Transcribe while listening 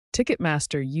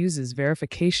Ticketmaster uses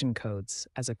verification codes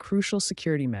as a crucial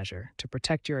security measure to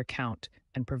protect your account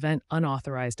and prevent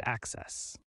unauthorized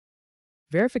access.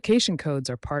 Verification codes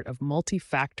are part of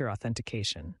multi-factor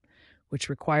authentication, which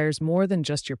requires more than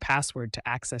just your password to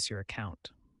access your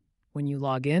account. When you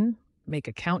log in, make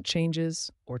account changes,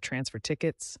 or transfer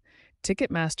tickets,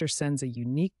 Ticketmaster sends a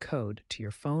unique code to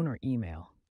your phone or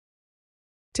email.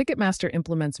 Ticketmaster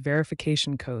implements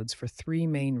verification codes for three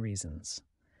main reasons: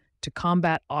 to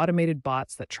combat automated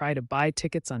bots that try to buy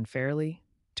tickets unfairly,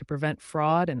 to prevent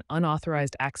fraud and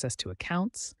unauthorized access to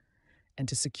accounts, and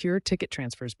to secure ticket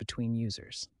transfers between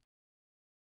users.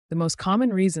 The most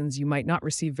common reasons you might not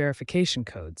receive verification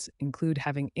codes include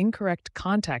having incorrect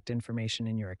contact information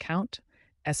in your account,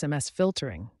 SMS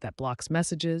filtering that blocks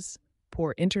messages,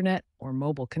 poor internet or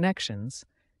mobile connections,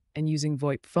 and using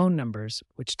VoIP phone numbers,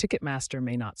 which Ticketmaster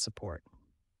may not support.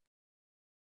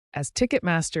 As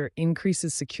Ticketmaster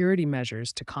increases security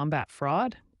measures to combat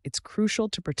fraud, it's crucial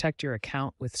to protect your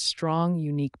account with strong,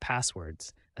 unique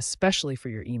passwords, especially for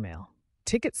your email.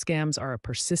 Ticket scams are a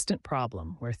persistent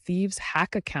problem where thieves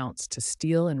hack accounts to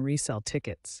steal and resell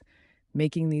tickets,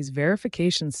 making these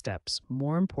verification steps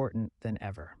more important than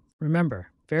ever. Remember,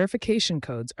 verification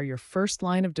codes are your first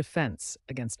line of defense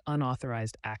against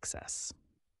unauthorized access.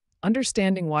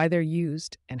 Understanding why they're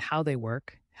used and how they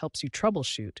work helps you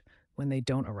troubleshoot when they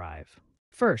don't arrive.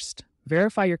 First,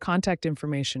 verify your contact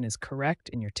information is correct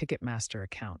in your Ticketmaster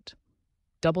account.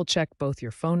 Double-check both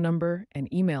your phone number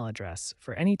and email address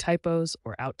for any typos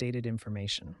or outdated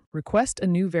information. Request a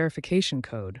new verification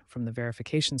code from the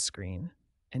verification screen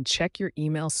and check your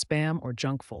email spam or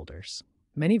junk folders.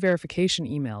 Many verification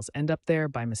emails end up there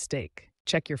by mistake.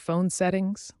 Check your phone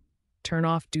settings. Turn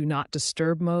off Do Not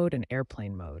Disturb mode and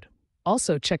airplane mode.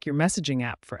 Also, check your messaging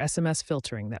app for SMS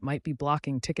filtering that might be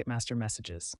blocking Ticketmaster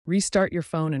messages. Restart your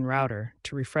phone and router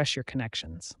to refresh your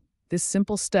connections. This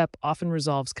simple step often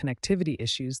resolves connectivity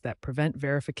issues that prevent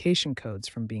verification codes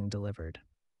from being delivered.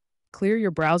 Clear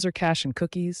your browser cache and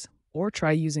cookies, or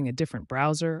try using a different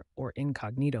browser or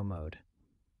incognito mode.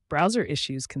 Browser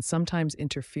issues can sometimes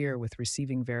interfere with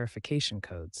receiving verification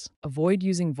codes. Avoid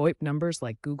using VoIP numbers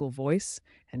like Google Voice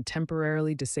and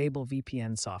temporarily disable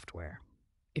VPN software.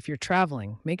 If you're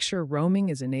traveling, make sure roaming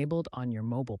is enabled on your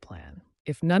mobile plan.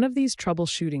 If none of these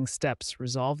troubleshooting steps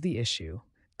resolve the issue,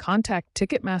 contact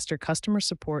Ticketmaster customer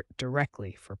support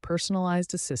directly for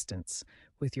personalized assistance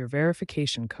with your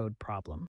verification code problem.